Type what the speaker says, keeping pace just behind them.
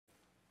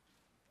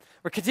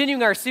We're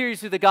continuing our series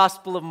through the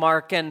Gospel of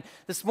Mark, and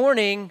this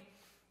morning,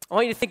 I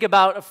want you to think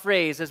about a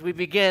phrase as we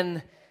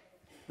begin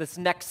this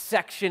next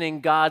section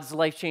in God's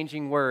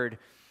life-changing Word.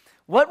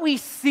 What we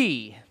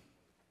see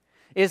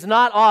is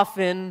not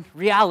often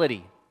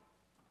reality.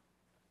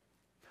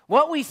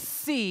 What we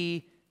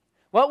see,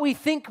 what we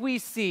think we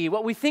see,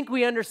 what we think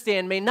we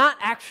understand may not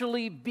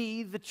actually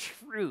be the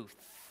truth.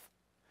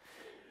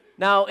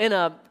 Now, in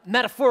a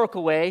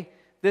metaphorical way,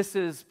 this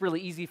is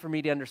really easy for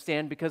me to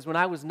understand because when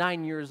I was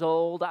 9 years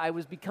old, I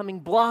was becoming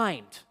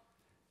blind.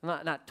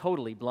 Not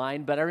totally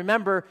blind, but I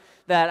remember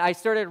that I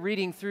started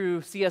reading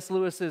through C.S.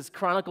 Lewis's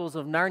Chronicles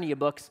of Narnia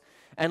books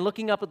and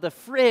looking up at the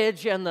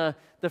fridge, and the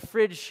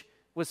fridge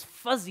was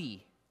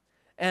fuzzy.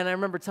 And I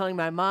remember telling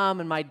my mom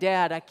and my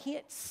dad, I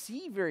can't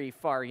see very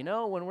far,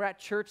 when we're at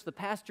church, the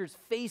pastor's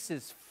face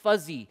is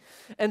fuzzy.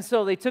 And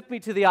so they took me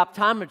to the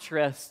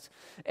optometrist,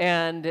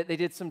 and they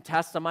did some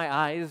tests on my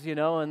eyes,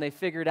 and they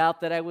figured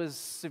out that I was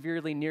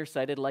severely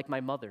nearsighted like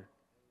my mother.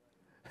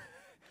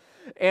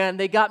 And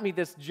they got me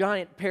this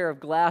giant pair of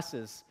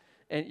glasses,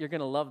 and you're going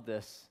to love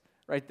this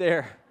right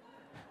there.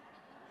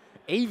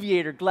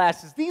 Aviator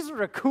glasses. These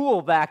were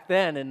cool back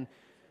then and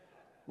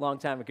a long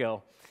time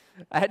ago.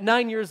 At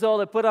 9 years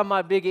old, I put on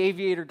my big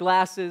aviator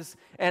glasses,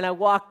 and I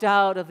walked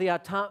out of the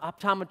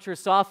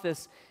optometrist's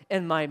office,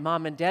 and my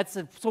mom and dad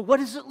said, "So what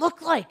does it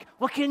look like?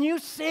 What can you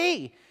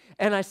see?"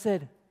 And I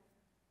said,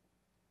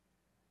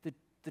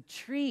 the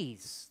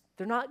trees,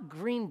 they're not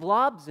green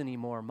blobs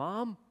anymore,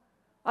 Mom.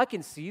 I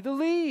can see the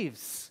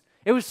leaves.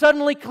 It was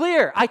suddenly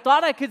clear. I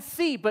thought I could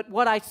see, but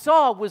what I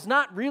saw was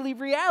not really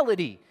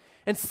reality.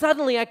 And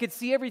suddenly I could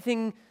see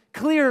everything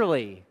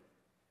clearly.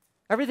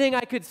 Everything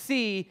I could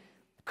see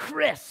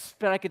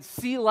crisp, and I could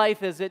see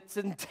life as it's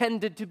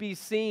intended to be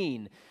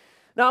seen.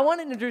 Now, I want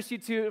to introduce you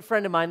to a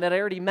friend of mine that I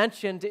already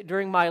mentioned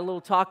during my little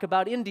talk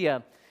about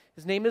India.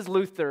 His name is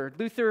Luther.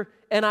 Luther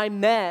and I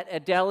met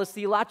at Dallas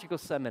Theological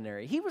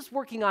Seminary. He was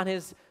working on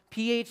his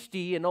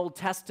PhD in Old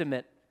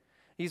Testament.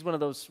 He's one of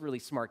those really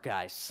smart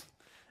guys.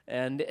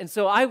 And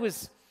so I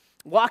was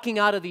walking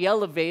out of the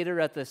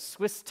elevator at the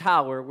Swiss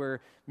Tower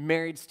where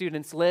married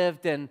students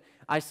lived, and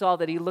I saw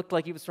that he looked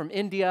like he was from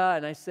India,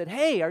 and I said,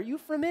 "Hey, are you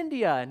from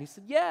India?" And he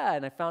said, "Yeah,"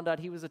 and I found out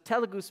he was a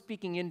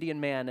Telugu-speaking Indian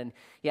man, and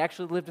he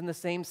actually lived in the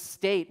same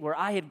state where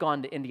I had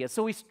gone to India.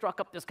 So we struck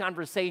up this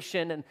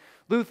conversation, and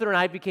Luther and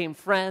I became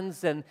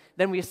friends, and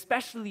then we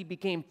especially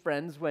became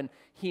friends when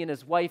he and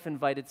his wife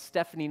invited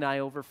Stephanie and I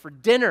over for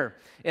dinner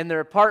in their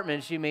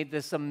apartment. She made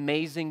this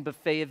amazing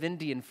buffet of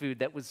Indian food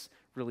that was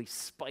really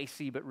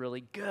spicy but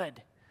really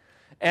good.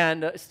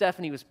 And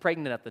Stephanie was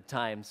pregnant at the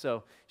time,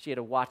 so she had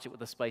to watch it with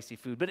the spicy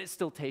food, but it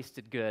still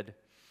tasted good.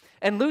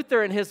 And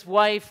Luther and his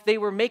wife, they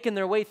were making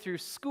their way through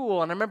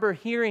school, and I remember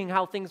hearing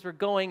how things were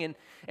going,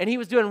 and he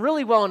was doing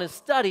really well in his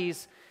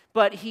studies,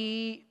 but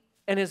he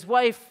and his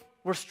wife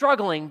were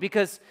struggling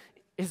because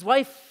his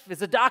wife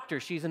is a doctor.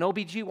 She's an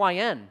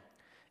OBGYN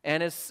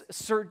and has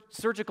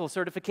surgical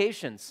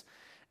certifications.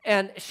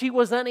 And she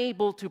was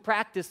unable to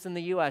practice in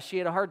the U.S. She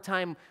had a hard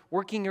time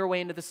working her way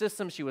into the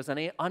system. She was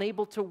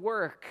unable to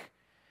work.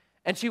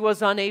 And she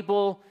was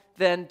unable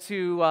then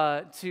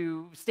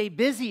to stay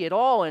busy at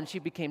all, and she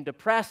became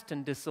depressed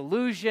and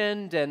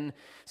disillusioned. And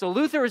so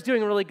Luther was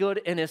doing really good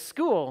in his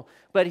school,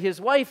 but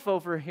his wife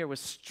over here was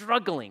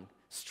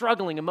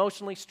struggling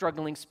emotionally,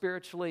 struggling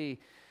spiritually,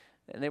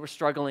 and they were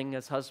struggling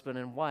as husband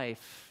and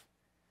wife.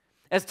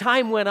 As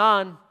time went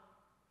on,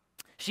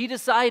 she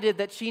decided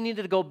that she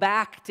needed to go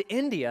back to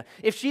India.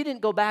 If she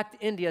didn't go back to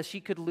India, she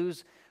could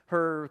lose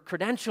her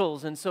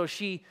credentials, and so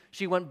she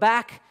went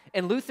back,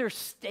 and Luther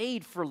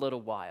stayed for a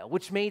little while,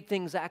 which made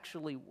things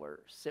actually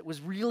worse. It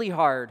was really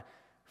hard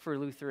for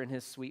Luther and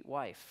his sweet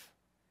wife.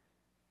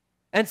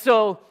 And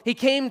so he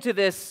came to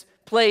this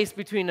place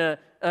between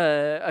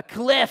a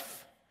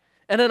cliff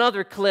and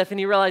another cliff, and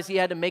he realized he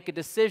had to make a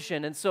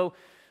decision. And so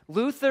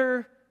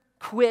Luther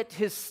quit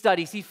his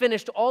studies. He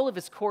finished all of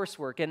his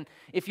coursework, and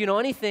if you know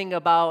anything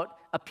about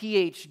a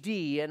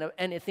PhD and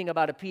anything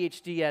about a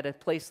PhD at a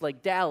place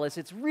like Dallas,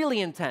 it's really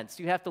intense.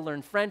 You have to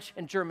learn French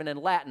and German and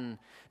Latin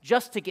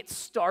just to get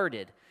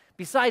started,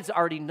 besides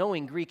already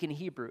knowing Greek and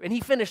Hebrew. And he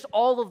finished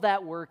all of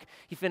that work.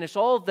 He finished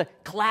all of the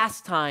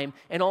class time,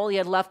 and all he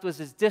had left was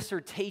his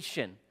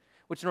dissertation,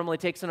 which normally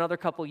takes another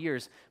couple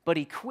years. But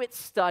he quit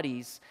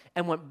studies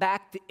and went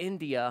back to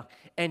India,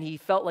 and he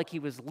felt like he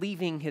was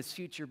leaving his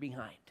future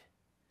behind.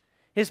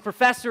 His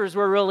professors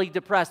were really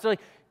depressed. They're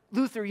like,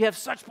 "Luther, you have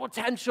such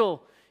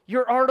potential.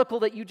 Your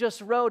article that you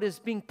just wrote is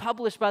being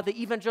published by the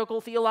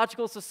Evangelical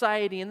Theological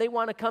Society, and they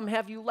want to come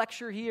have you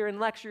lecture here and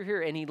lecture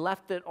here." And he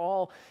left it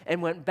all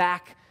and went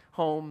back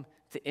home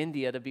to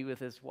India to be with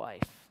his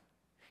wife.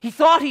 He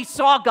thought he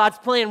saw God's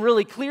plan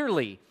really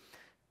clearly.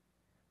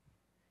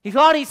 He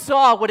thought he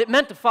saw what it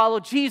meant to follow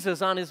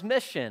Jesus on his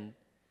mission.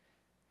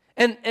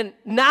 And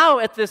now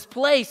at this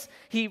place,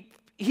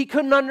 he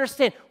couldn't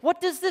understand. What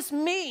does this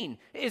mean?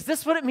 Is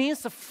this what it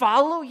means to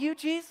follow you,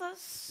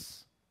 Jesus?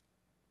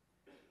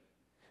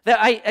 That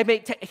I may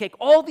take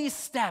all these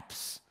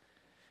steps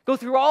Go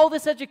through all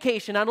this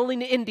education, not only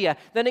in India,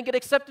 then get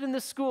accepted in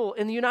this school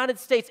in the United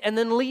States, and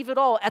then leave it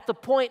all at the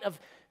point of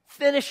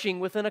finishing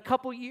within a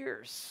couple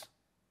years.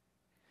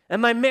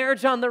 And my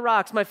marriage on the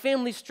rocks, my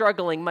family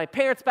struggling, my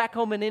parents back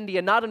home in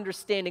India not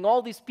understanding,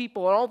 all these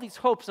people and all these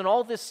hopes and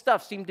all this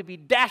stuff seem to be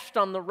dashed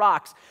on the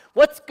rocks.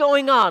 What's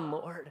going on,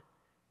 Lord?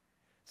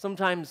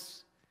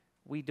 Sometimes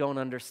we don't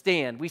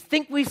understand. We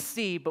think we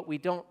see, but we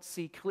don't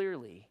see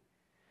clearly.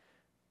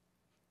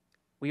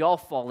 We all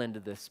fall into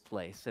this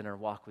place in our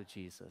walk with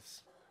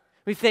Jesus.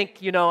 We think,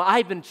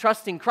 I've been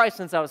trusting Christ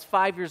since I was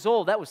 5 years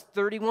old. That was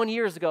 31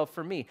 years ago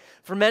for me.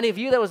 For many of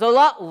you, that was a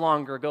lot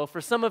longer ago.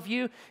 For some of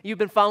you, you've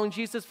been following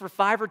Jesus for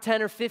 5 or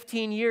 10 or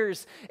 15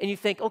 years, and you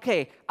think,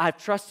 okay, I've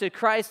trusted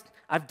Christ.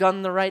 I've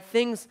done the right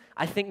things.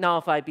 I think now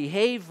if I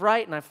behave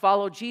right and I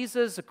follow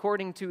Jesus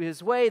according to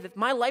his way, that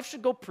my life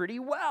should go pretty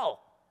well.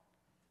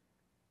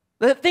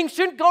 That things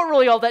shouldn't go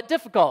really all that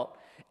difficult.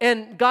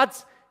 And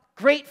God's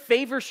great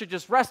favor should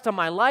just rest on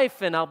my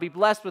life, and I'll be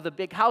blessed with a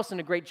big house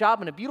and a great job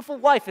and a beautiful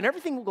wife, and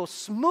everything will go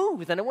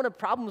smooth, and I won't have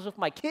problems with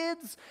my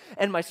kids,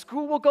 and my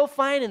school will go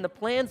fine, and the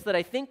plans that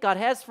I think God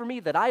has for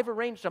me that I've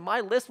arranged on my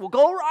list will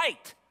go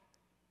right.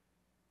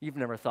 You've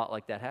never thought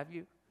like that, have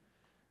you?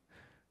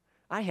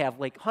 I have,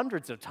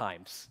 hundreds of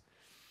times.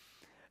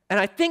 And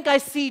I think I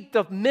see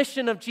the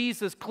mission of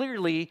Jesus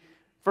clearly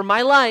for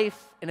my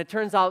life, and it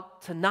turns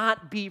out to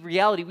not be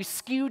reality. We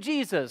skew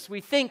Jesus.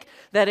 We think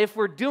that if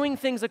we're doing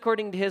things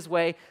according to his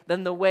way,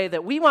 then the way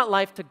that we want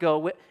life to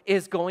go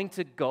is going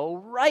to go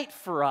right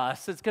for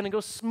us. It's going to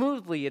go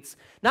smoothly. It's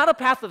not a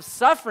path of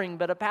suffering,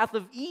 but a path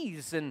of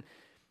ease and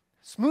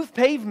smooth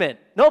pavement,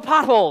 no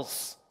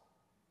potholes.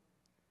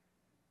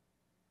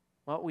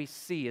 What we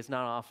see is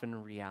not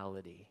often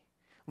reality.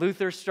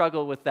 Luther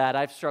struggled with that.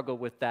 I've struggled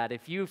with that.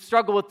 If you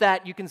struggle with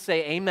that, you can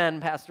say,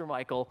 amen, Pastor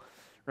Michael,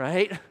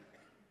 right?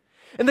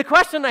 And the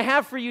question I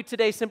have for you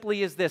today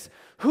simply is this: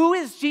 who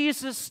is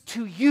Jesus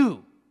to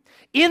you?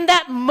 In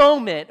that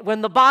moment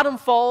when the bottom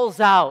falls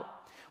out,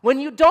 when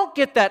you don't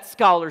get that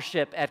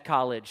scholarship at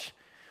college,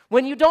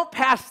 when you don't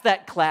pass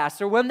that class,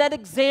 or when that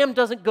exam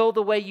doesn't go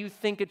the way you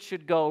think it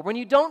should go, when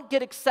you don't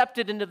get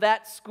accepted into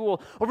that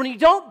school, or when you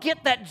don't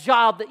get that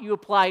job that you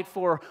applied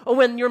for, or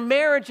when your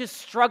marriage is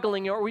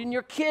struggling, or when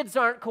your kids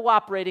aren't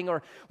cooperating,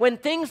 or when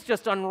things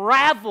just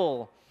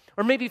unravel.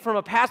 Or maybe from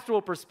a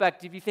pastoral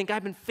perspective, you think,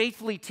 I've been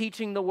faithfully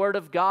teaching the Word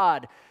of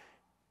God,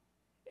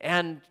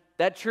 and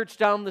that church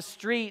down the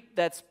street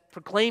that's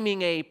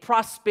proclaiming a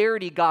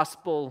prosperity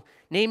gospel,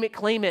 name it,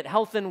 claim it,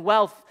 health and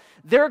wealth,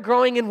 they're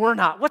growing and we're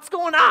not. What's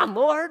going on,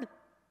 Lord?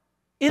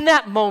 In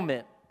that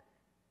moment,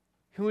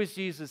 who is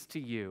Jesus to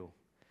you?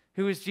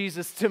 Who is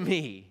Jesus to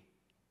me?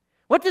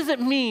 What does it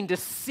mean to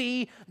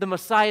see the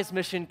Messiah's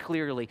mission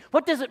clearly?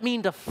 What does it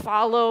mean to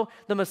follow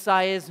the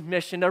Messiah's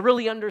mission, to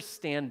really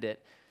understand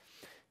it?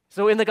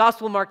 So in the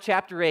Gospel of Mark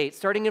chapter 8,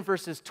 starting in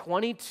verses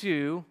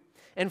 22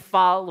 and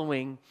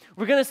following,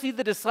 we're going to see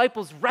the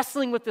disciples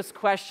wrestling with this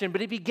question,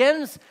 but it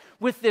begins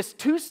with this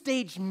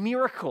two-stage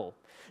miracle.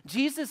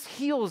 Jesus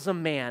heals a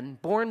man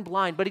born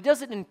blind, but he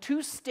does it in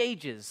 2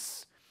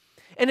 stages.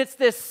 And it's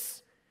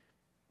this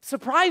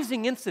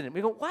surprising incident.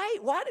 We go,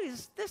 why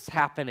is this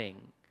happening?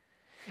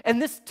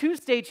 And this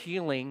 2-stage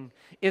healing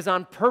is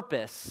on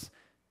purpose.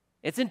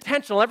 It's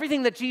intentional.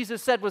 Everything that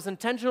Jesus said was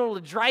intentional to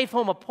drive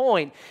home a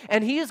point,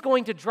 and he is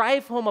going to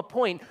drive home a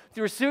point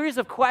through a series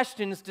of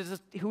questions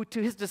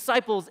to his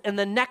disciples in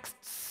the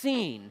next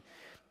scene,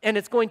 and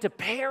it's going to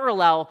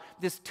parallel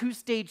this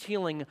 2-stage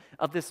healing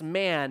of this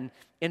man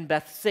in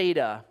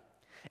Bethsaida.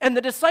 And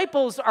the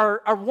disciples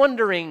are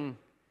wondering,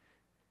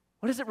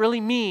 what does it really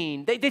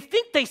mean? They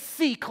think they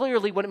see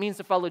clearly what it means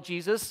to follow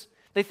Jesus.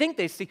 They think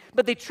they see,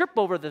 but they trip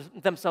over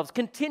themselves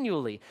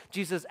continually.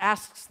 Jesus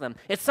asks them.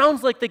 It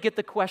sounds like they get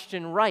the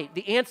question right,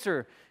 the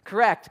answer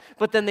correct,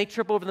 but then they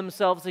trip over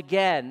themselves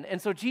again.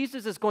 And so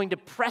Jesus is going to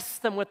press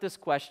them with this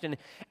question,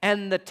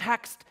 and the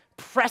text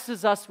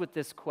presses us with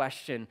this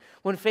question.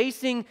 When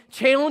facing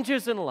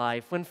challenges in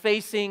life, when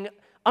facing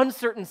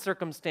uncertain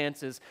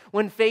circumstances,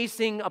 when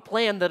facing a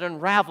plan that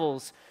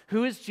unravels,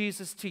 who is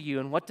Jesus to you,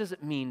 and what does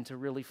it mean to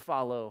really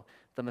follow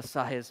the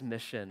Messiah's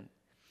mission?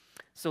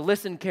 So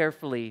listen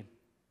carefully.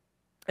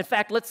 In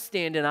fact, let's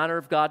stand in honor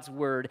of God's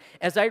word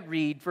as I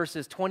read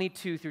verses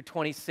 22 through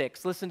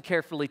 26. Listen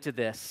carefully to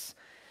this.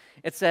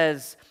 It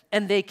says,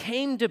 "And they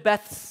came to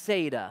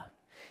Bethsaida,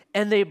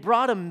 and they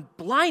brought a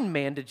blind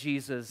man to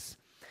Jesus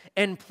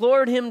and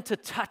implored him to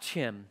touch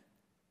him.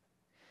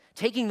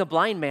 Taking the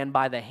blind man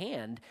by the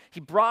hand,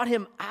 he brought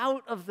him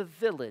out of the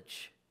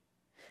village.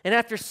 And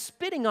after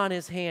spitting on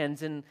his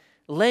hands and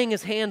laying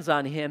his hands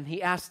on him,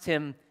 he asked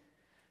him,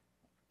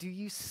 'Do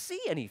you see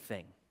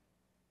anything?'"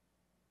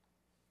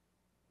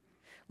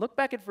 Look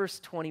back at verse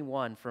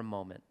 21 for a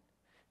moment.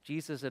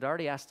 Jesus had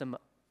already asked him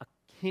a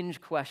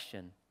hinge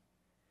question,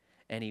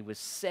 and he was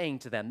saying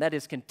to them, that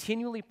is,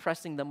 continually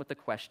pressing them with the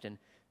question,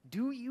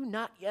 "Do you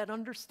not yet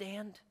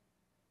understand?"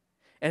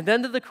 And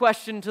then to the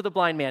question to the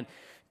blind man,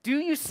 "Do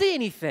you see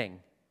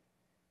anything?"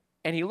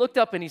 And he looked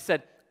up and he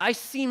said, "I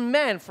see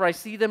men, for I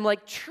see them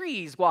like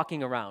trees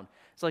walking around."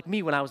 It's like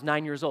me when I was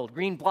 9 years old.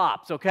 Green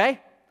blobs,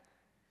 okay?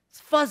 It's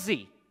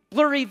fuzzy,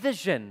 blurry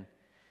vision.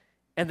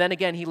 And then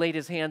again, he laid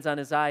his hands on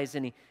his eyes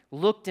and he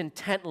looked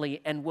intently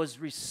and was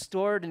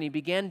restored, and he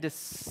began to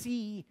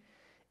see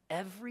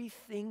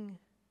everything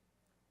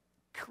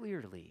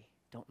clearly.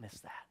 Don't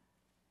miss that.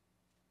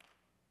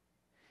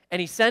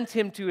 And he sent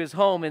him to his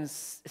home and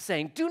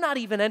saying, do not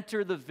even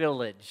enter the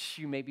village.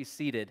 You may be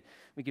seated.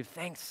 We give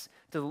thanks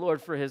to the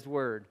Lord for his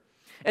word.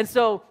 And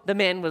so the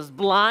man was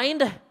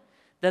blind.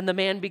 Then the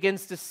man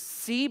begins to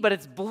see, but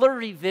it's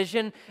blurry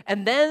vision.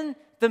 And then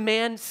the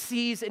man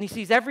sees, and he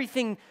sees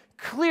everything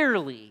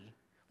clearly.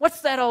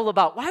 What's that all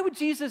about? Why would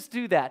Jesus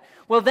do that?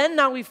 Well, then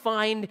now we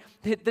find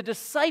the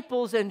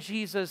disciples and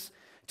Jesus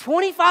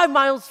 25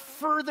 miles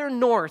further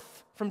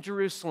north from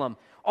Jerusalem,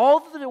 all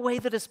the way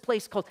to this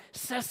place called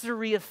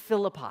Caesarea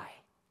Philippi,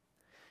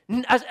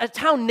 a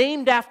town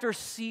named after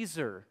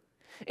Caesar.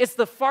 It's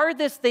the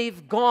farthest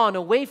they've gone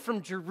away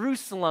from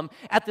Jerusalem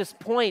at this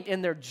point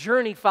in their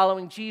journey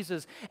following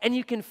Jesus. And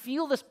you can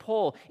feel this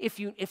pull if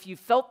you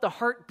felt the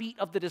heartbeat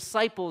of the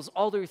disciples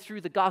all the way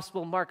through the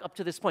Gospel of Mark up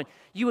to this point.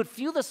 You would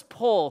feel this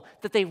pull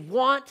that they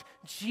want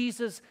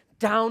Jesus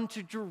down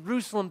to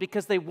Jerusalem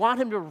because they want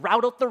him to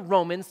rout out the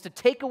Romans, to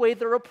take away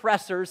their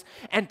oppressors,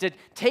 and to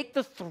take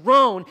the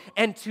throne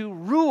and to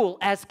rule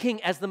as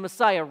king, as the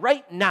Messiah.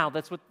 Right now,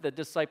 that's what the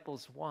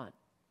disciples want.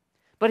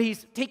 But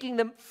he's taking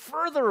them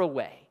further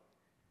away.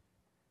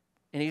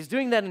 And he's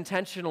doing that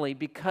intentionally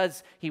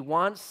because he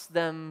wants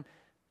them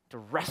to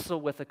wrestle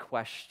with a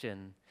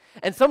question.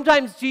 And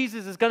sometimes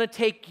Jesus is going to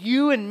take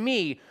you and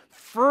me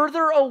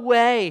further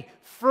away,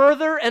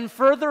 further and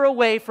further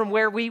away from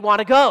where we want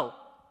to go.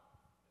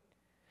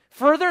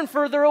 Further and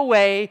further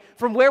away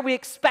from where we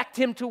expect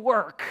him to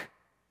work,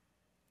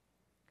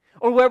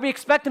 or where we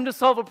expect him to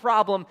solve a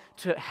problem,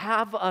 to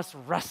have us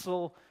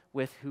wrestle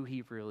with who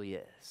he really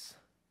is.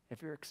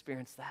 Have you ever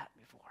experienced that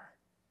before?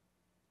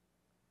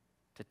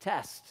 To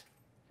test,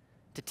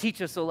 to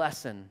teach us a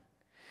lesson.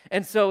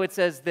 And so it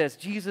says this: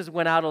 Jesus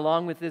went out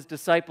along with his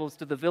disciples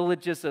to the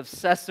villages of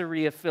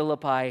Caesarea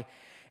Philippi,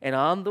 and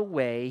on the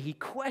way he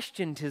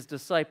questioned his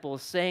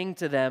disciples, saying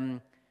to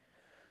them,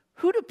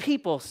 who do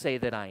people say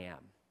that I am?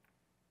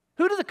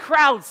 Who do the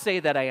crowds say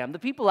that I am? The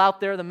people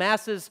out there, the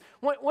masses,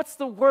 what's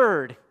the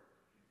word?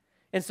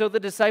 And so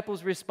the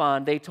disciples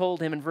respond. They told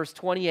him in verse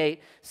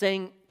 28,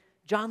 saying,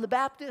 John the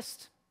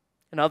Baptist.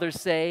 And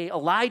others say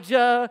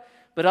Elijah,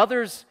 but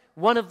others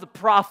one of the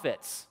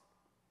prophets.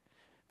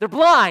 They're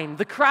blind.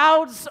 The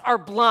crowds are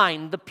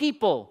blind. The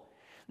people,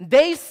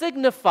 they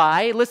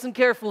signify, listen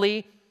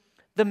carefully,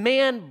 the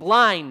man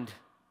blind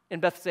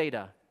in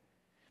Bethsaida.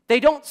 They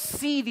don't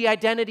see the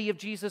identity of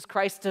Jesus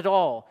Christ at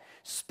all.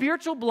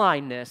 Spiritual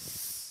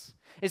blindness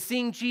is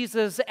seeing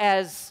Jesus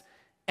as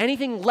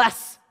anything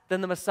less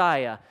than the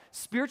Messiah.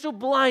 Spiritual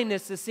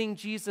blindness is seeing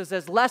Jesus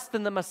as less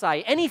than the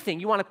Messiah. Anything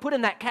you want to put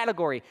in that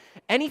category,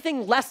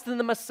 anything less than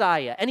the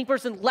Messiah, any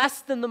person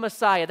less than the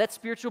Messiah, that's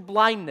spiritual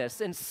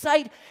blindness. And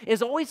sight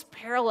is always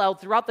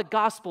paralleled throughout the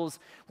Gospels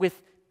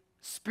with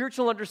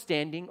spiritual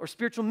understanding or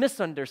spiritual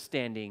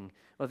misunderstanding,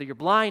 whether you're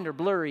blind or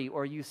blurry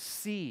or you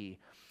see.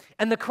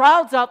 And the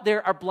crowds out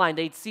there are blind.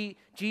 They'd see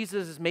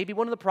Jesus as maybe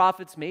one of the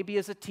prophets, maybe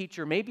as a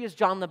teacher, maybe as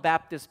John the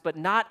Baptist, but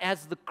not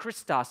as the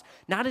Christos,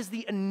 not as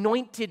the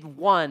anointed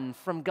one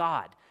from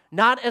God,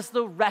 not as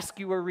the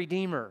rescuer,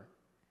 redeemer.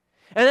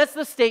 And that's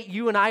the state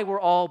you and I were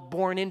all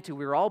born into.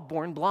 We were all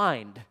born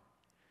blind.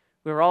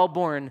 We were all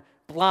born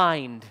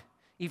blind,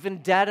 even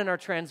dead in our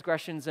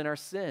transgressions and our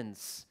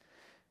sins.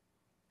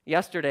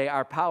 Yesterday,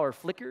 our power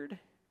flickered,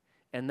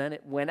 and then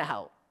it went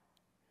out.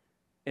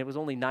 It was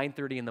only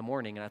 9:30 in the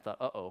morning, and I thought,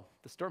 uh-oh,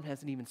 the storm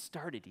hasn't even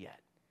started yet.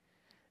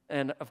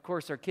 And, of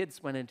course, our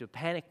kids went into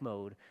panic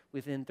mode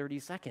within 30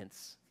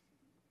 seconds.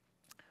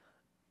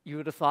 You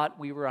would have thought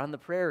we were on the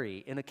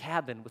prairie in a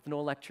cabin with no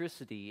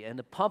electricity and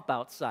a pump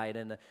outside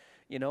and,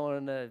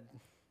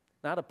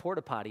 not a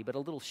porta potty, but a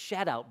little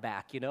shed out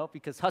back,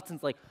 because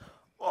Hudson's like,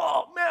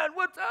 oh, man,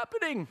 what's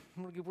happening?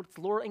 What's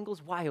Laura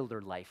Ingalls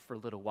Wilder life for a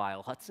little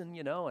while? Hudson,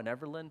 and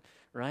Everlyn,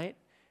 right?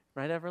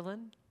 Right,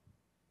 Everlyn?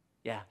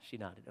 Yeah, she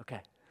nodded. Okay.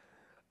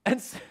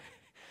 And so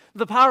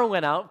the power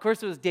went out. Of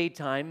course, it was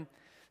daytime,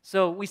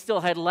 so we still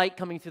had light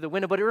coming through the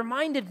window. But it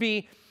reminded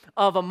me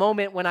of a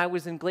moment when I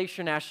was in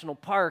Glacier National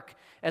Park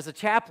as a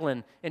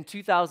chaplain in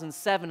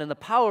 2007, and the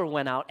power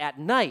went out at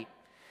night.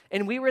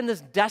 And we were in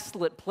this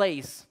desolate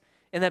place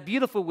in that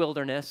beautiful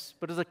wilderness,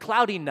 but it was a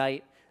cloudy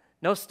night.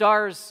 No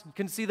stars. You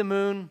couldn't see the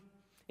moon.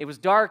 It was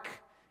dark,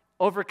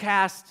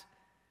 overcast,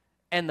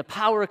 and the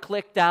power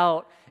clicked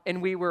out,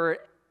 and we were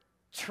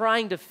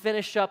trying to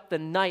finish up the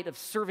night of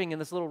serving in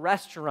this little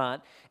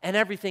restaurant, and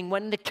everything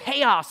went into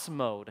chaos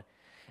mode.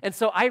 And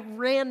so I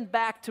ran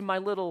back to my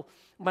little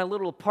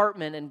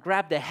apartment and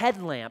grabbed a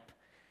headlamp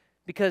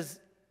because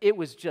it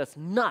was just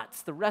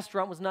nuts. The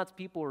restaurant was nuts.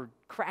 People were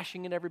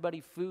crashing in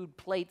everybody, food,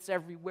 plates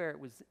everywhere.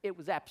 It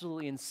was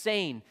absolutely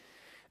insane.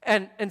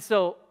 And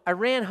so I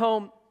ran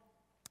home,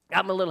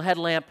 got my little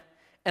headlamp,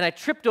 And I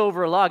tripped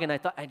over a log, and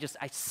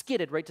I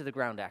skidded right to the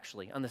ground,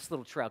 actually, on this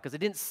little trail, because I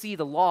didn't see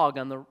the log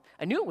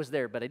I knew it was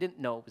there, but I didn't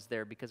know it was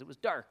there because it was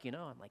dark,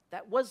 I'm like,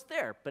 that was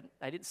there, but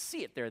I didn't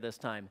see it there this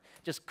time.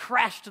 Just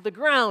crashed to the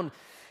ground.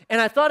 And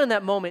I thought in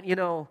that moment,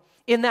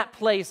 in that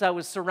place, I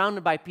was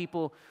surrounded by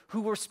people who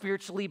were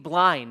spiritually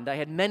blind. I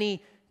had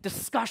many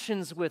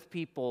discussions with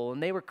people,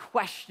 and they were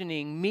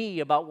questioning me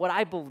about what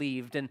I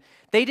believed, and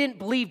they didn't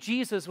believe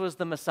Jesus was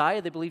the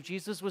Messiah. They believed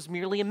Jesus was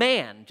merely a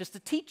man, just a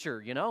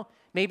teacher,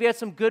 Maybe had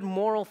some good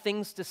moral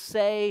things to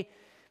say.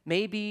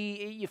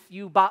 Maybe if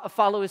you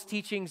follow his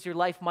teachings, your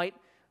life might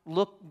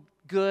look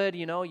good,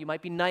 you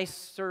might be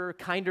nicer,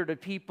 kinder to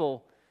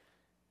people.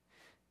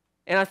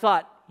 And I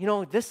thought,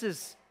 this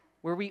is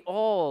where we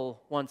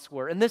all once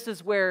were, and this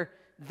is where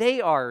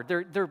they are.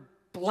 They're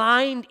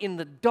blind in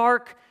the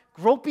dark,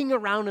 groping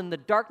around in the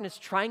darkness,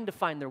 trying to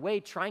find their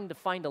way, trying to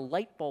find a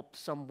light bulb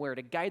somewhere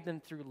to guide them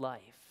through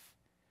life.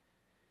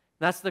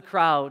 That's the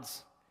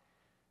crowds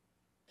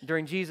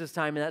during Jesus'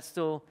 time, and that's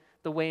still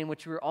the way in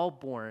which we were all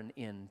born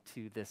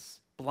into this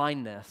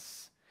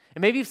blindness.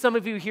 And maybe some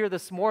of you here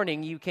this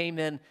morning, you came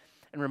in,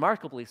 and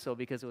remarkably so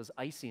because it was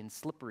icy and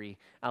slippery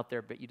out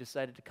there, but you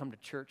decided to come to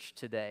church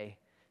today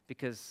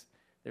because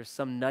there's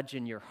some nudge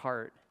in your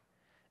heart,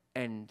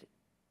 and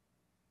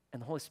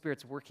the Holy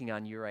Spirit's working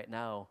on you right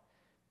now,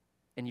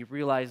 and you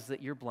realize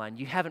that you're blind.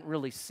 You haven't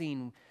really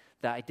seen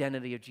the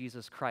identity of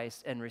Jesus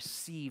Christ and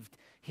received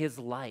his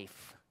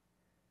life.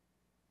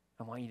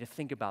 I want you to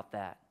think about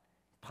that.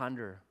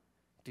 Ponder,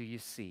 do you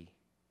see?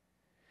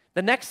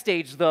 The next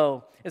stage,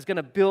 though, is going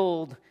to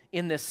build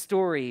in this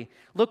story.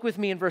 Look with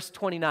me in verse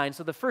 29.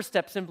 So the first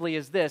step simply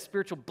is this.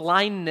 Spiritual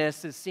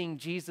blindness is seeing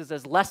Jesus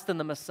as less than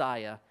the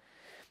Messiah.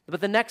 But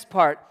the next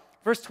part,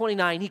 verse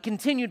 29, he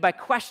continued by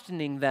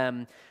questioning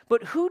them.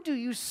 But who do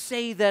you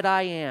say that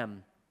I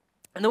am?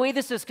 And the way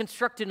this is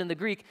constructed in the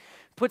Greek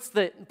puts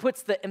the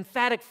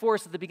emphatic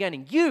force at the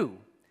beginning. You.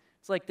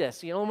 It's like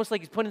this, almost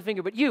like he's pointing the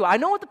finger, but you. I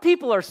know what the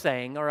people are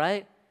saying, all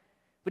right?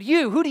 But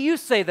you, who do you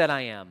say that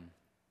I am?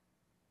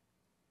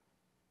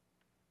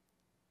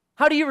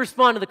 How do you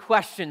respond to the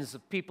questions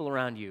of people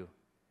around you?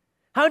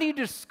 How do you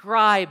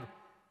describe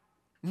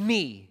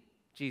me,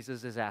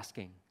 Jesus is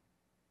asking?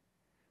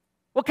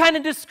 What kind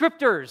of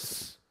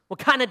descriptors?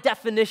 What kind of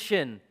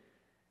definition?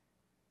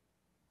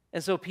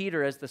 And so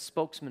Peter, as the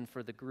spokesman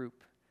for the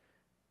group,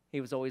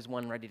 he was always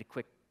one ready to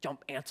quick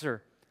jump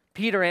answer.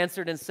 Peter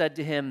answered and said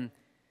to him,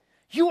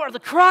 "You are the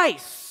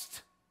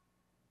Christ."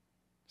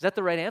 Is that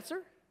the right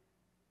answer?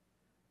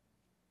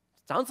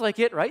 Sounds like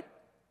it, right?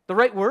 The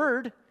right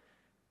word.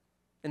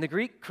 In the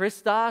Greek,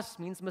 Christos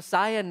means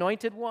Messiah,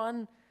 anointed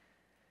one.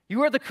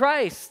 You are the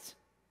Christ.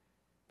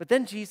 But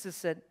then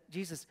Jesus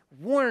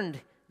warned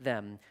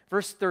them.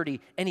 Verse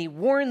 30, and he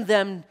warned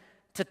them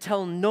to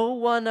tell no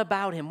one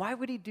about him. Why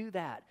would he do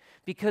that?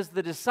 Because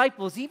the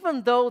disciples,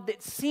 even though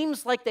it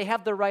seems like they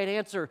have the right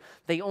answer,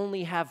 they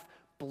only have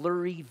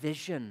blurry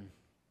vision,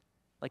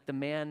 like the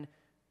man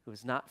who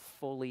is not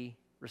fully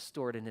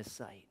restored in his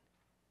sight.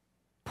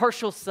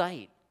 Partial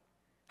sight.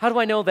 How do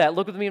I know that?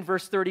 Look with me in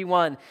verse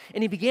 31.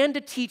 And he began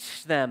to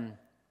teach them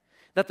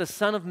that the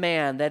Son of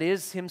Man, that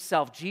is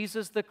himself,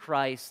 Jesus the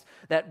Christ,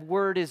 that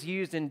word is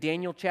used in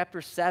Daniel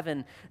chapter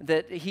 7,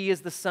 that he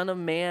is the Son of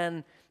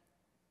Man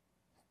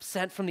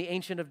sent from the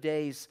Ancient of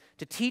Days,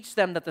 to teach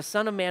them that the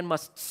Son of Man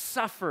must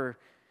suffer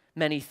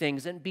many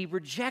things and be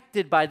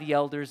rejected by the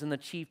elders and the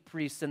chief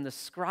priests and the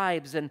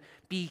scribes and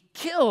be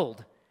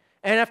killed.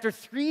 And after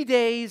 3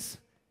 days,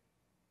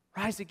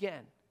 rise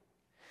again.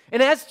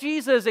 And as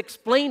Jesus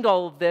explained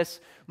all of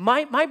this,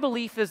 my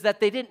belief is that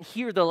they didn't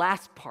hear the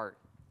last part.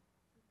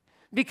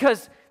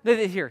 Because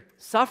they hear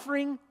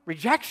suffering,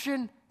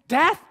 rejection,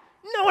 death.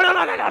 No,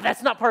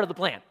 that's not part of the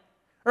plan.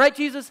 All right,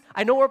 Jesus,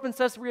 I know we're up in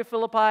Caesarea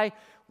Philippi,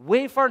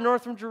 way far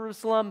north from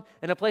Jerusalem,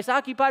 in a place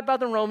occupied by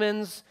the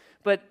Romans,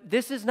 but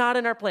this is not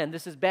in our plan.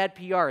 This is bad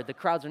PR. The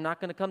crowds are not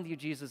going to come to you,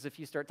 Jesus, if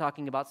you start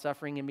talking about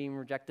suffering and being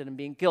rejected and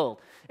being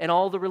killed. And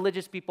all the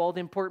religious people, all the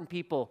important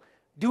people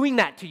doing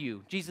that to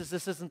you. Jesus,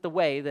 this isn't the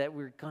way that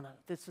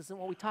this isn't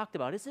what we talked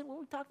about. Is it what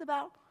we talked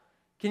about?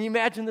 Can you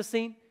imagine the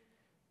scene?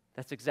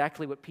 That's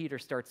exactly what Peter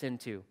starts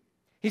into.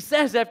 He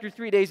says after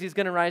 3 days he's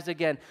going to rise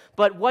again.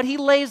 But what he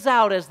lays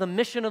out as the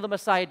mission of the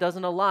Messiah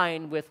doesn't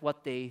align with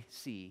what they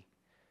see,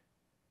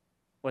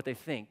 what they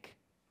think,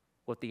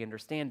 what they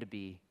understand to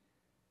be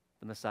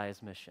the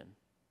Messiah's mission.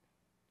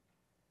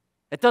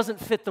 It doesn't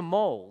fit the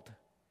mold.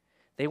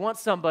 They want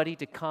somebody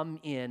to come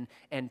in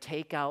and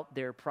take out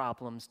their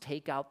problems,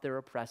 take out their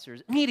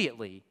oppressors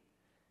immediately.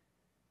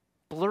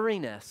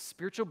 Blurriness,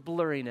 spiritual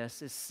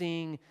blurriness is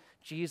seeing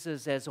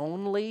Jesus as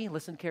only,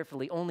 listen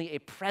carefully, only a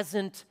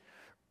present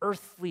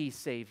earthly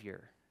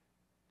Savior.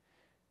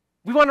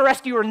 We want a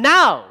rescuer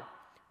now.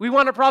 We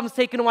want our problems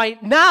taken away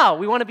now.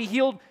 We want to be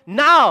healed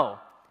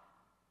now.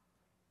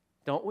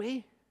 Don't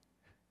we?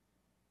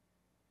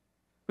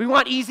 We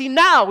want easy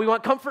now. We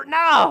want comfort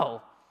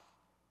now.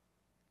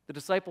 The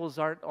disciples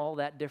aren't all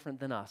that different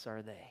than us,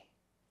 are they?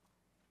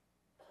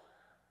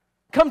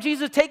 Come,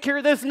 Jesus, take care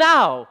of this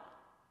now.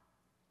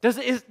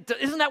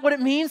 Isn't that what it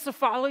means to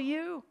follow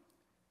you?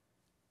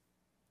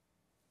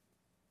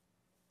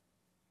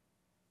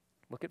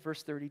 Look at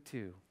verse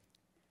 32.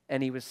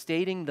 And he was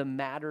stating the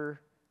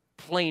matter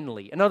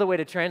plainly. Another way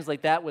to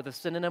translate that with a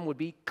synonym would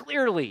be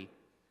clearly.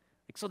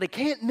 So they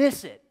can't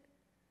miss it.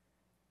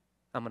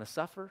 I'm going to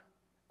suffer.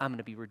 I'm going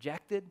to be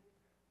rejected.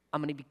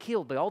 I'm going to be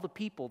killed by all the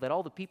people that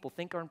all the people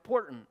think are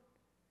important.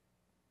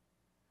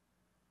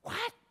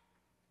 What?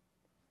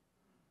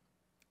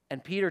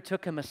 And Peter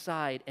took him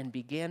aside and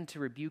began to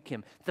rebuke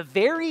him. The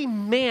very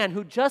man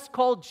who just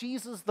called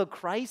Jesus the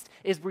Christ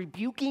is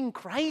rebuking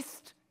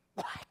Christ?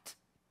 What?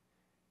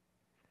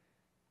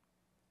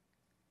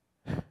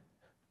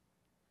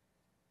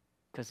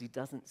 Because he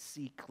doesn't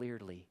see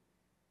clearly.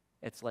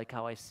 It's like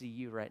how I see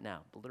you right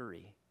now,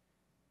 blurry.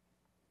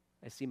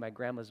 I see my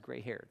grandma's gray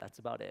hair. That's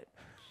about it.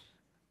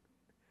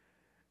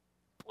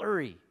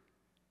 Blurry.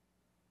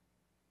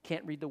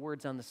 Can't read the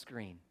words on the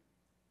screen.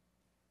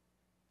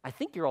 I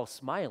think you're all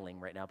smiling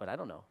right now, but I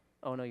don't know.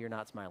 Oh, no, you're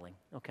not smiling.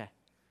 Okay.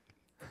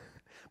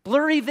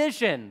 Blurry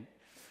vision.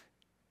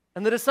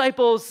 And the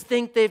disciples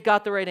think they've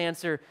got the right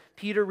answer.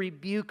 Peter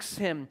rebukes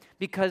him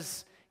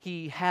because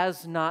he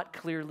has not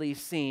clearly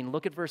seen.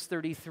 Look at verse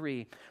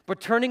 33. But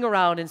turning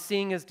around and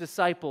seeing his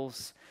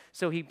disciples,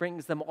 so he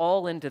brings them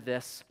all into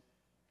this,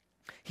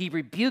 he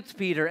rebuked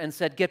Peter and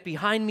said, "Get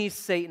behind me,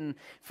 Satan,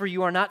 for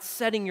you are not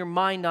setting your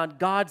mind on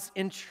God's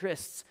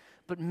interests,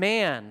 but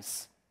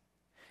man's."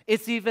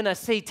 It's even a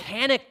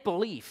satanic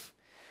belief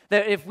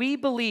that if we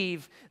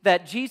believe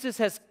that Jesus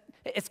has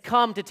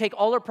come to take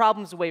all our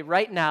problems away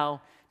right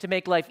now, to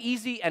make life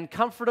easy and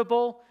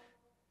comfortable,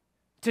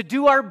 to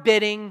do our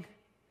bidding,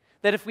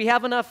 that if we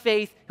have enough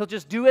faith, he'll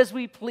just do as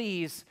we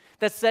please,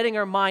 that's setting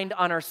our mind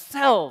on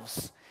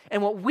ourselves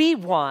and what we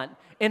want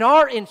and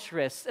our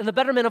interests and the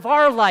betterment of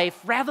our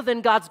life rather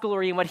than God's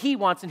glory and what he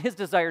wants and his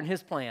desire and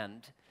his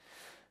plan.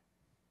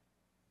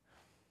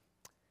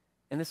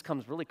 And this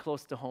comes really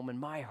close to home in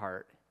my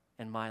heart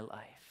and my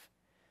life.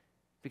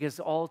 Because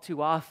all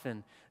too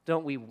often,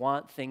 don't we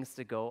want things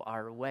to go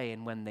our way?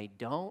 And when they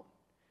don't,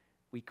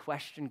 we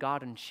question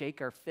God and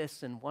shake our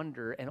fists and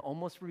wonder and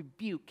almost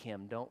rebuke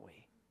him, don't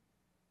we?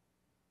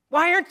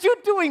 Why aren't you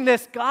doing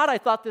this, God? I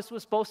thought this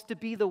was supposed to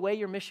be the way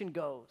your mission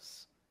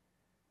goes.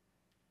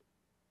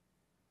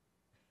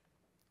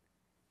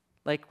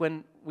 Like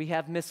when we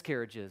have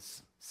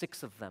miscarriages,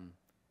 6 of them.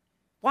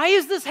 Why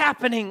is this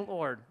happening,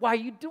 Lord? Why are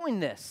you doing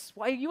this?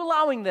 Why are you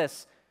allowing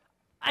this?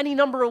 Any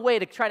number of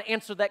ways to try to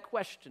answer that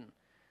question.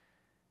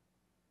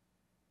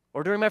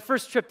 Or during my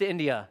first trip to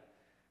India,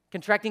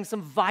 contracting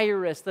some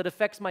virus that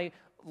affects my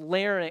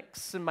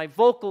larynx and my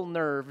vocal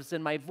nerves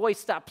and my voice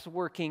stops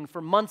working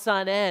for months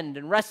on end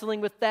and wrestling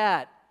with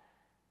that.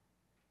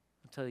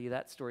 I'll tell you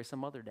that story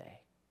some other day.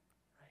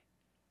 Right?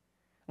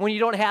 When you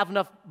don't have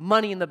enough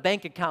money in the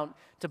bank account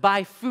to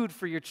buy food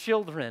for your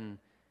children,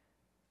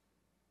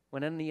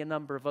 when any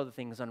number of other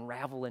things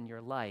unravel in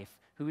your life,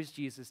 who is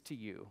Jesus to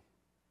you?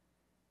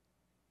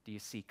 Do you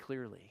see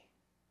clearly?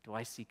 Do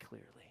I see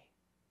clearly?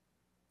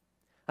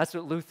 That's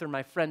what Luther,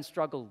 my friend,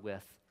 struggled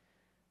with.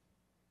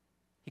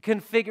 He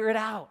couldn't figure it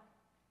out.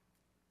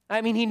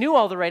 I mean, he knew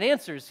all the right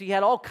answers. He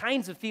had all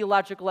kinds of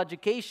theological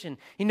education.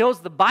 He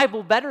knows the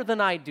Bible better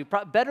than I do,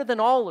 better than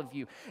all of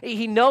you.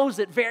 He knows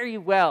it very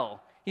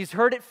well. He's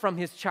heard it from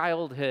his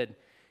childhood.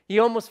 He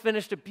almost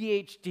finished a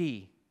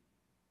PhD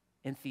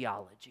in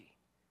theology,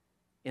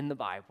 in the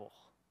Bible.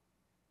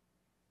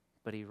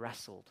 But he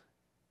wrestled.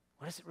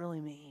 What does it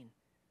really mean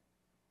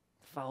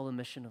to follow the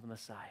mission of the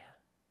Messiah?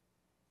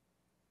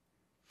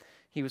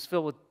 He was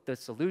filled with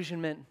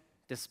disillusionment,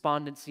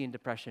 despondency, and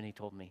depression, he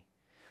told me.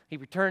 He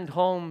returned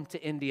home to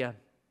India,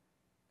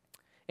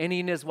 and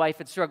he and his wife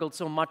had struggled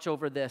so much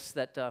over this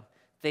that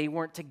they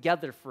weren't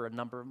together for a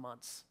number of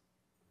months.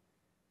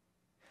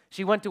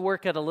 She went to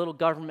work at a little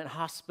government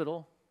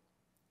hospital,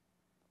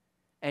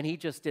 and he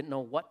just didn't know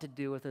what to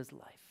do with his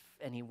life.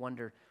 And he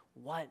wondered,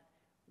 what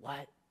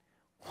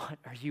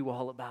are you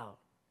all about?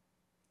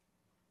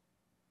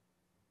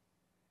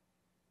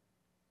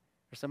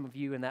 For some of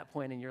you in that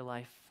point in your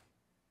life,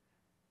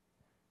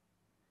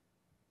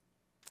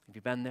 have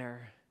you been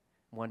there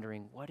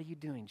wondering, what are you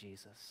doing,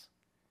 Jesus?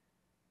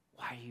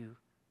 Why are you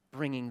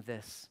bringing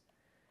this?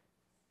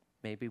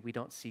 Maybe we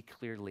don't see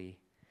clearly.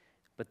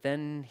 But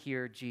then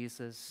here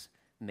Jesus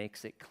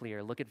makes it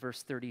clear. Look at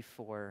verse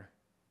 34.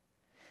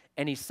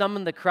 And he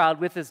summoned the crowd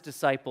with his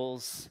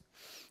disciples,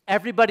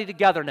 everybody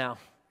together now.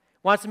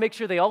 Wants to make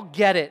sure they all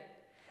get it.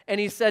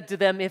 And he said to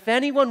them, if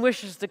anyone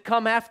wishes to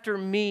come after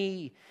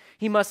me,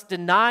 he must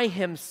deny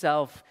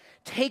himself,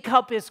 take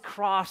up his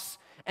cross,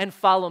 and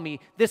follow me.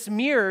 This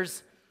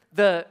mirrors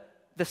the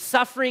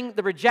suffering,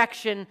 the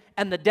rejection,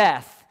 and the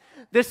death.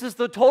 This is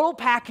the total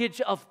package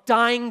of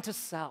dying to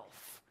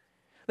self.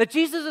 That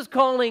Jesus is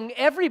calling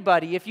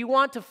everybody, if you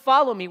want to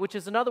follow me, which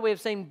is another way of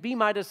saying be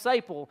my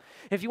disciple.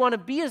 If you want to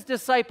be his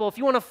disciple, if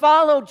you want to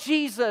follow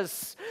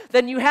Jesus,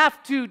 then you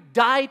have to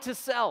die to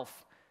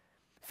self.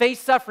 face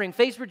suffering,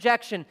 face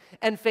rejection,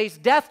 and face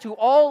death to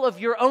all of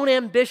your own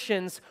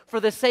ambitions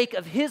for the sake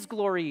of His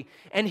glory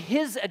and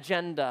His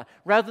agenda.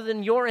 Rather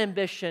than your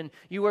ambition,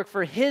 you work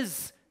for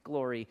His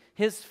glory,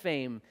 His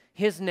fame,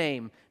 His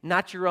name,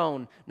 not your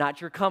own,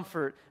 not your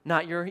comfort,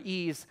 not your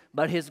ease,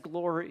 but His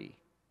glory.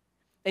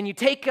 And you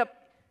take up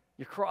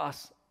your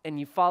cross and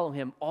you follow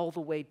Him all the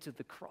way to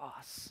the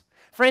cross.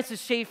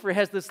 Francis Schaeffer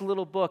has this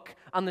little book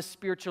on the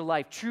spiritual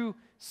life, True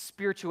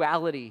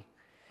Spirituality.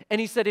 And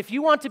he said, if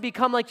you want to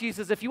become like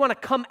Jesus, if you want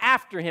to come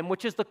after Him,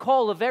 which is the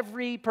call of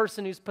every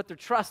person who's put their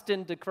trust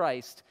into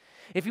Christ,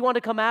 if you want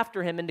to come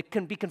after Him and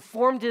to be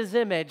conformed to His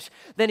image,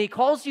 then He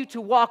calls you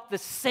to walk the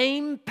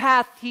same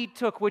path He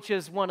took, which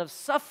is one of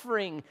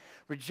suffering,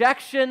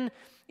 rejection,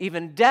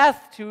 even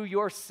death to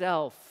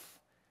yourself.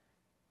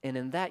 And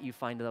in that you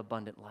find an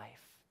abundant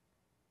life.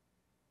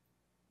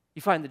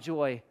 You find the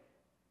joy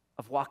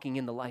of walking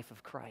in the life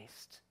of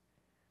Christ.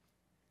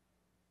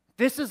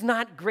 This is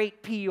not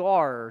great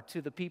PR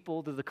to the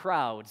people, to the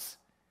crowds.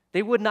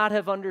 They would not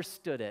have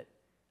understood it,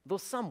 though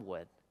some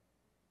would.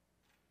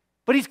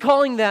 But He's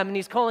calling them and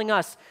He's calling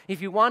us.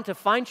 If you want to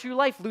find true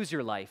life, lose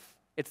your life.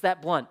 It's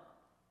that blunt.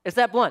 It's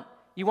that blunt.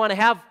 You want to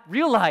have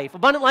real life,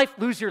 abundant life,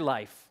 lose your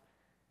life.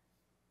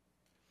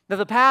 Now,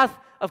 the path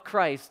of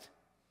Christ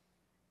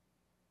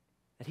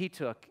that He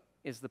took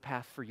is the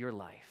path for your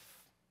life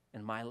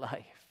and my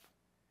life.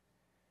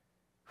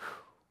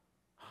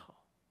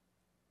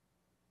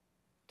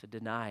 To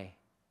deny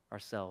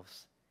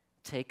ourselves,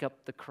 take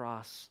up the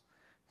cross,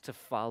 to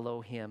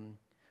follow Him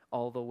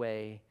all the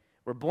way.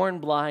 We're born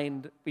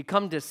blind. We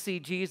come to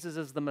see Jesus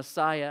as the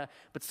Messiah,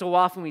 but so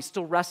often we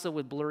still wrestle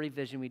with blurry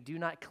vision. We do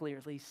not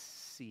clearly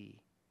see.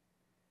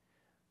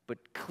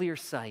 But clear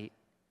sight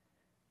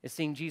is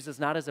seeing Jesus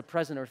not as a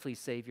present earthly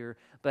Savior,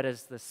 but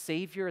as the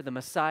Savior, the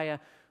Messiah,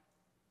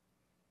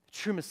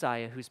 true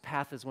Messiah, whose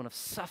path is one of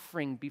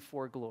suffering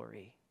before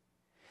glory.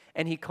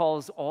 And He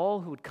calls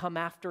all who would come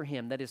after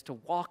Him, that is, to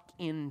walk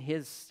in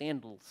His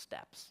sandal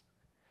steps,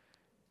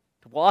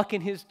 to walk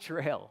in His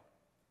trail.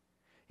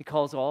 He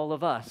calls all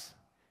of us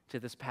to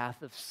this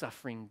path of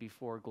suffering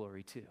before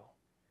glory too.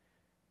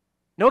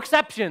 No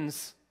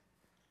exceptions,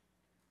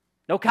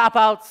 no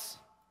cop-outs.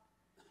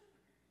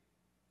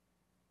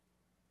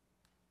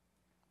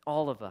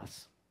 All of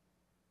us.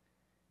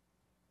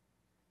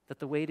 That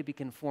the way to be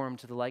conformed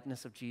to the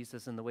likeness of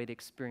Jesus and the way to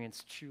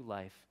experience true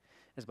life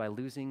is by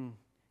losing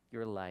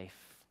your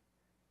life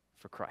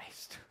for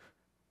Christ.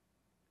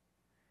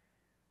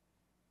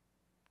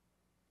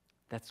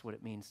 That's what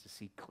it means to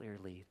see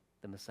clearly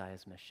the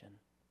Messiah's mission.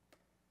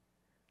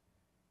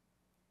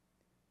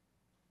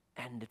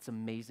 And it's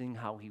amazing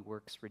how He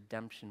works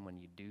redemption when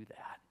you do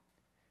that,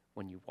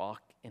 when you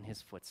walk in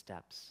His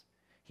footsteps.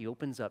 He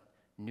opens up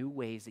new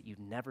ways that you've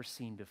never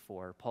seen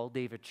before. Paul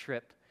David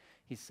Tripp,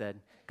 he said,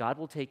 God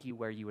will take you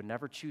where you would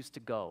never choose to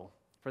go.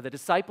 For the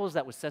disciples,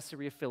 that was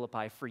Caesarea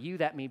Philippi. For you,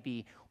 that may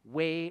be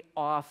way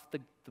off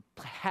the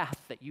path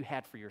that you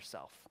had for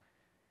yourself.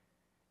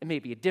 It may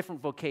be a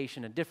different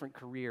vocation, a different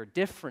career,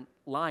 different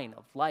line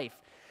of life.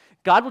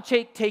 God will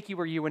take you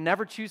where you would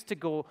never choose to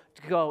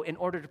go in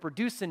order to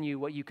produce in you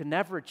what you can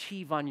never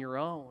achieve on your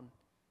own.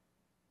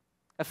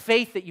 A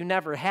faith that you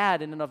never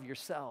had in and of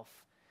yourself.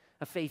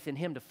 A faith in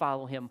Him to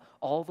follow Him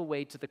all the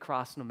way to the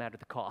cross, no matter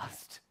the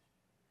cost.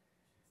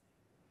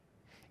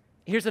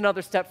 Here's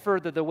another step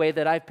further, the way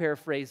that I've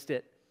paraphrased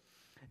it.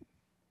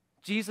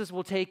 Jesus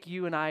will take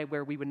you and I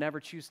where we would never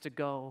choose to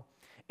go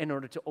in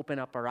order to open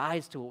up our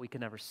eyes to what we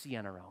can never see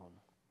on our own.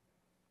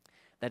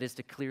 That is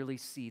to clearly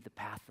see the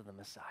path of the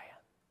Messiah.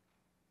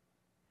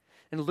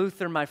 And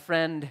Luther, my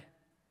friend,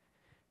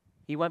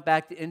 he went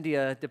back to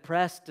India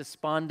depressed,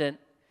 despondent,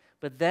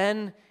 but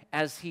then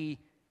as he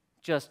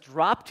just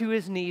dropped to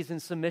his knees in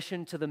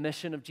submission to the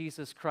mission of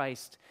Jesus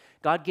Christ,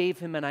 God gave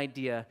him an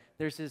idea.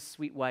 There's his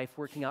sweet wife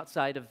working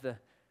outside of the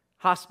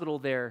hospital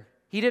there.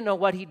 He didn't know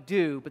what he'd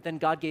do, but then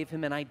God gave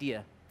him an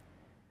idea.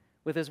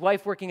 With his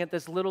wife working at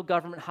this little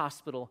government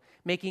hospital,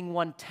 making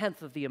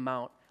 1/10 of the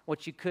amount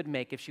what she could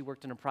make if she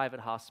worked in a private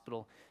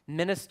hospital,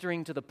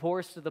 ministering to the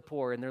poorest of the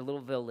poor in their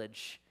little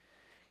village,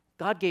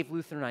 God gave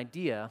Luther an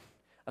idea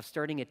of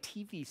starting a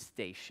TV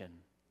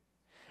station.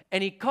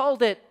 And he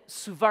called it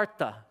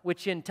Suvarta,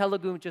 which in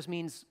Telugu just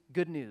means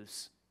good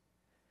news.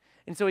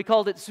 And so he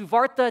called it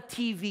Suvarta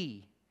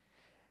TV.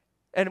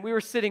 And we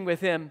were sitting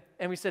with him,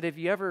 and we said, have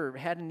you ever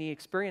had any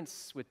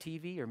experience with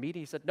TV or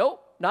media? He said,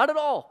 nope, not at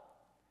all.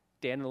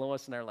 Dan and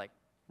Lois and I are like,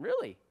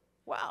 really?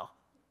 Wow.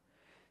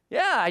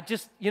 Yeah, I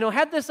just,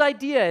 had this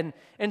idea.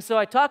 And so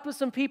I talked with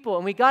some people,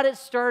 and we got it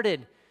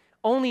started.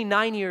 Only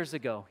 9 years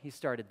ago, he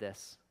started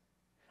this.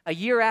 A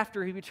year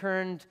after he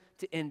returned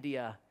to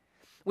India.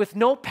 With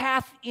no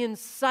path in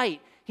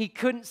sight, he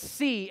couldn't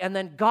see, and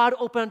then God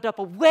opened up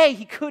a way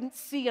he couldn't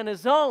see on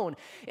his own.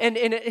 And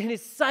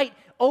his sight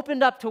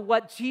opened up to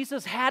what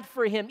Jesus had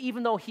for him,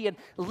 even though he had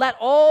let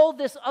all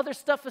this other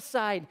stuff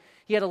aside.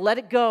 He had to let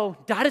it go,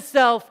 die to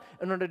self,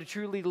 in order to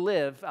truly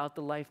live out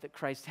the life that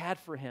Christ had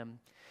for him.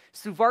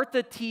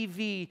 Suvarta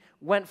TV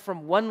went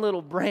from one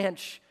little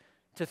branch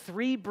to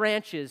 3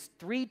 branches,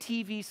 3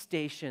 TV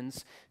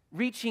stations,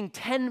 reaching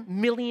 10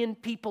 million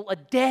people a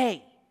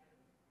day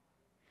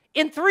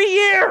in 3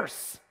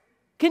 years.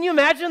 Can you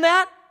imagine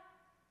that?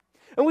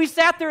 And we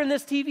sat there in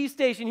this TV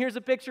station. Here's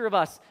a picture of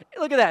us.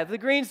 Look at that, the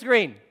green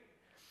screen.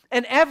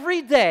 And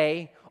every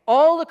day,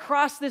 all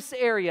across this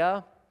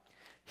area,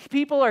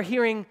 people are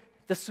hearing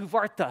the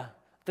Suvarta,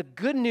 the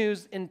good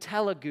news in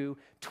Telugu,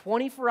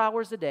 24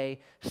 hours a day,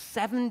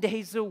 7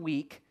 days a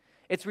week.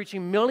 It's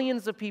reaching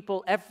millions of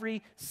people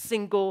every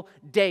single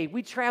day.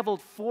 We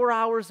traveled 4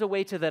 hours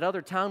away to that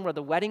other town where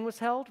the wedding was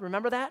held.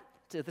 Remember that?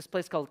 To this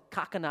place called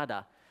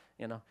Kakinada.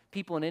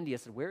 People in India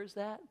said, "Where is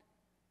that?"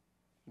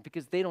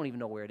 Because they don't even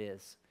know where it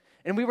is.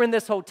 And we were in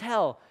this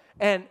hotel,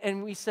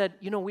 and we said,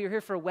 we were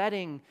here for a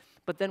wedding,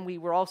 but then we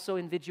were also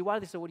in Vijayawada.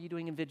 They said, "What are you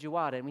doing in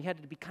Vijayawada?" And we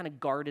had to be kind of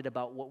guarded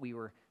about what we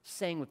were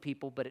saying with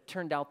people, but it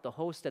turned out the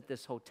host at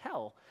this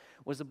hotel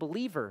was a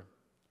believer.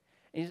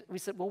 And we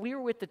said, "Well, we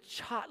were with the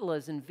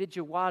Chatlas in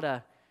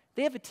Vijayawada.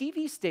 They have a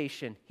TV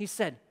station." He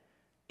said,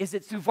 "Is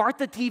it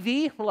Suvarta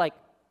TV?" We're like,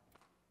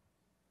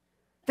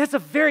 "That's the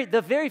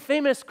very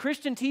famous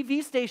Christian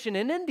TV station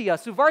in India,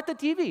 Suvarta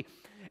TV."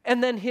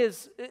 And then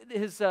his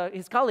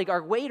colleague,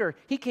 our waiter,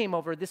 he came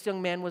over. This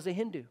young man was a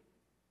Hindu.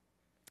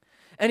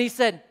 And he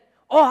said,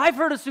 "Oh, I've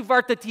heard of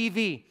Suvarta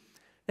TV.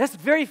 That's a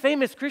very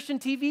famous Christian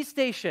TV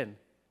station."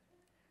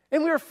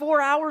 And we were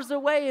 4 hours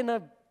away in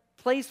a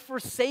place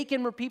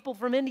forsaken where people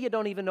from India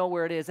don't even know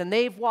where it is. And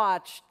they've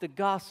watched the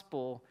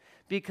gospel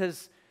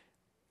because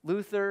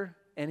Luther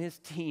and his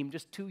team,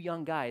 just 2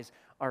 young guys,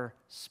 are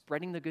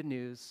spreading the good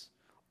news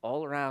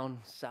all around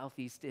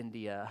Southeast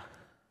India.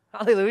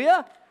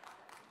 Hallelujah.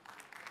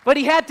 But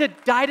he had to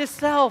die to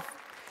self.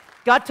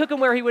 God took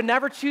him where he would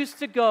never choose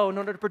to go in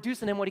order to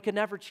produce in him what he could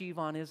never achieve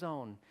on his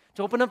own,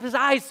 to open up his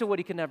eyes to what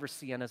he could never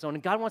see on his own.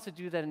 And God wants to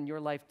do that in your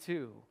life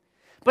too.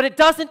 But it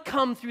doesn't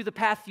come through the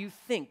path you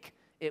think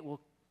it will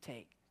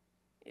take.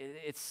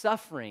 It's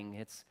suffering.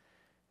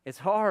 It's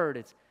hard.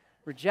 It's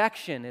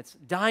rejection. It's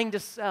dying to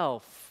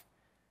self.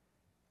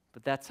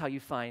 But that's how you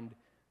find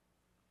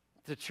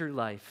the true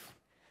life.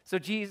 So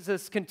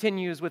Jesus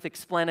continues with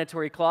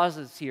explanatory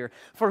clauses here.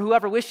 "For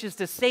whoever wishes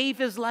to save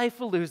his life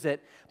will lose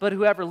it, but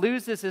whoever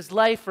loses his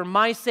life for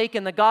my sake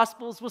and the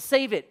gospel's will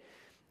save it."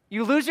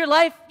 You lose your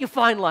life, you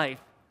find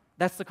life.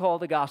 That's the call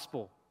of the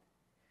gospel.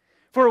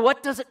 "For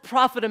what does it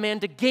profit a man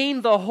to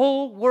gain the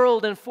whole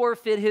world and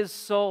forfeit his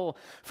soul?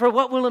 For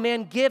what will a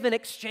man give in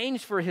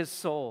exchange for his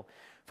soul?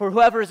 For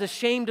whoever is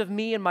ashamed of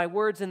me and my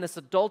words in this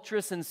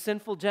adulterous and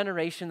sinful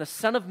generation, the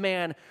Son of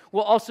Man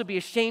will also be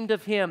ashamed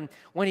of him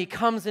when he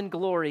comes in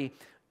glory,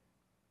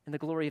 in the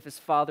glory of his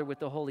Father with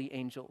the holy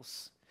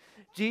angels."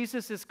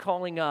 Jesus is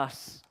calling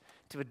us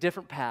to a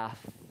different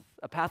path,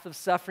 a path of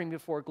suffering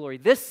before glory.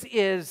 This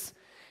is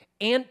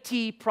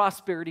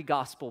anti-prosperity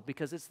gospel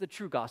because it's the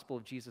true gospel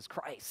of Jesus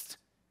Christ.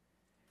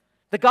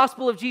 The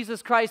gospel of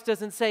Jesus Christ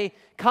doesn't say,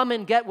 "Come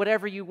and get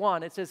whatever you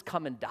want." It says,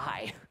 "Come and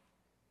die.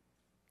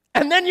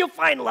 And then you'll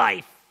find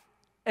life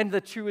and the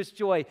truest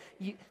joy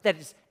that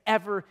is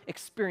ever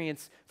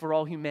experienced for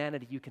all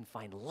humanity." You can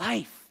find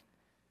life,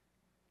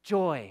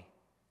 joy,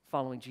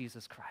 following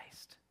Jesus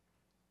Christ.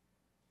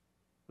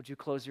 Would you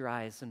close your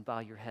eyes and bow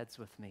your heads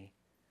with me?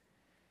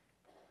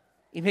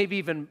 You maybe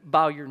even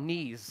bow your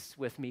knees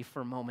with me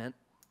for a moment.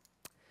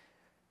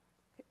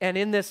 And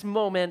in this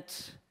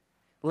moment,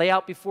 lay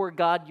out before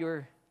God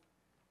your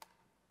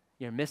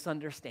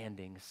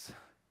misunderstandings,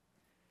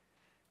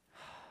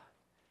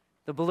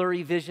 the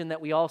blurry vision that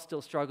we all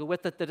still struggle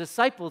with, that the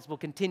disciples will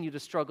continue to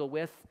struggle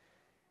with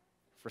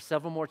for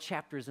several more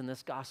chapters in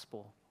this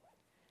gospel.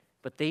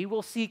 But they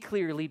will see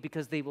clearly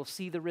because they will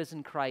see the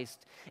risen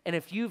Christ. And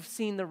if you've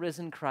seen the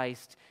risen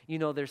Christ, you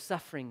know there's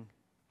suffering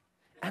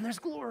and there's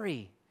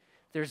glory.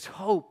 There's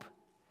hope.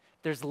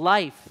 There's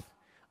life.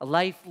 A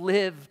life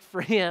lived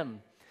for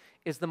him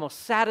is the most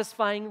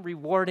satisfying,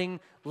 rewarding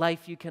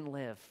life you can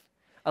live.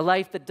 A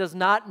life that does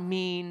not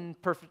mean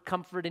perfect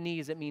comfort and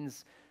ease. It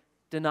means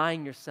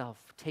denying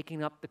yourself,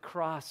 taking up the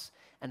cross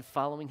and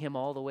following him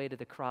all the way to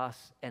the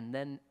cross. And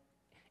then,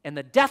 in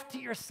the death to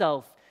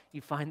yourself,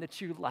 you find the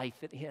true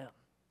life in him.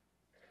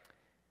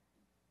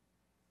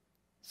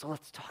 So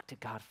let's talk to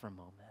God for a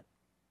moment.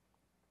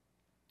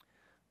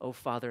 Oh,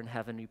 Father in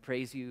heaven, we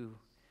praise you.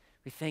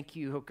 We thank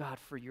you, oh God,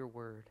 for your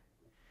word.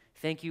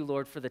 Thank you,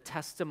 Lord, for the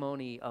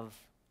testimony of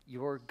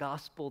your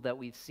gospel that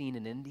we've seen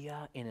in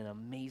India in an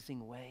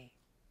amazing way.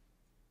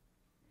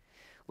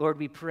 Lord,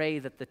 we pray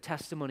that the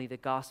testimony, the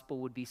gospel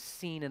would be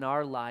seen in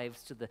our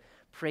lives to the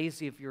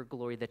praise of your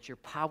glory, that your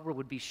power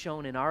would be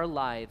shown in our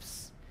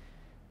lives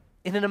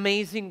in an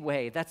amazing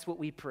way. That's what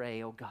we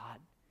pray, oh God.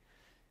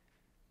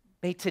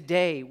 May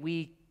today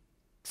we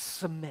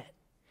submit.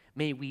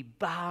 May we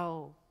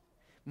bow.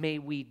 May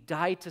we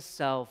die to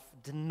self,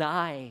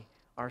 deny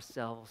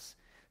ourselves,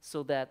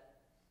 so that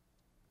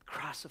the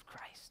cross of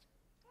Christ,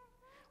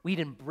 we'd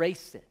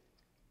embrace it,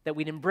 that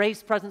we'd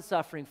embrace present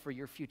suffering for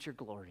your future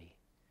glory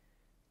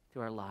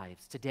through our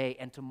lives today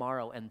and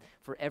tomorrow and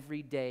for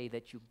every day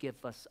that you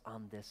give us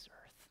on this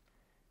earth.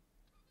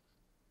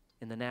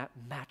 In the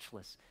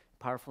matchless,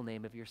 powerful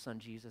name of your Son,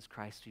 Jesus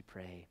Christ, we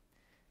pray.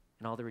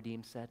 And all the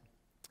redeemed said,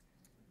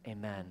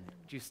 amen.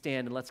 Would you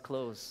stand and let's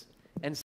close. And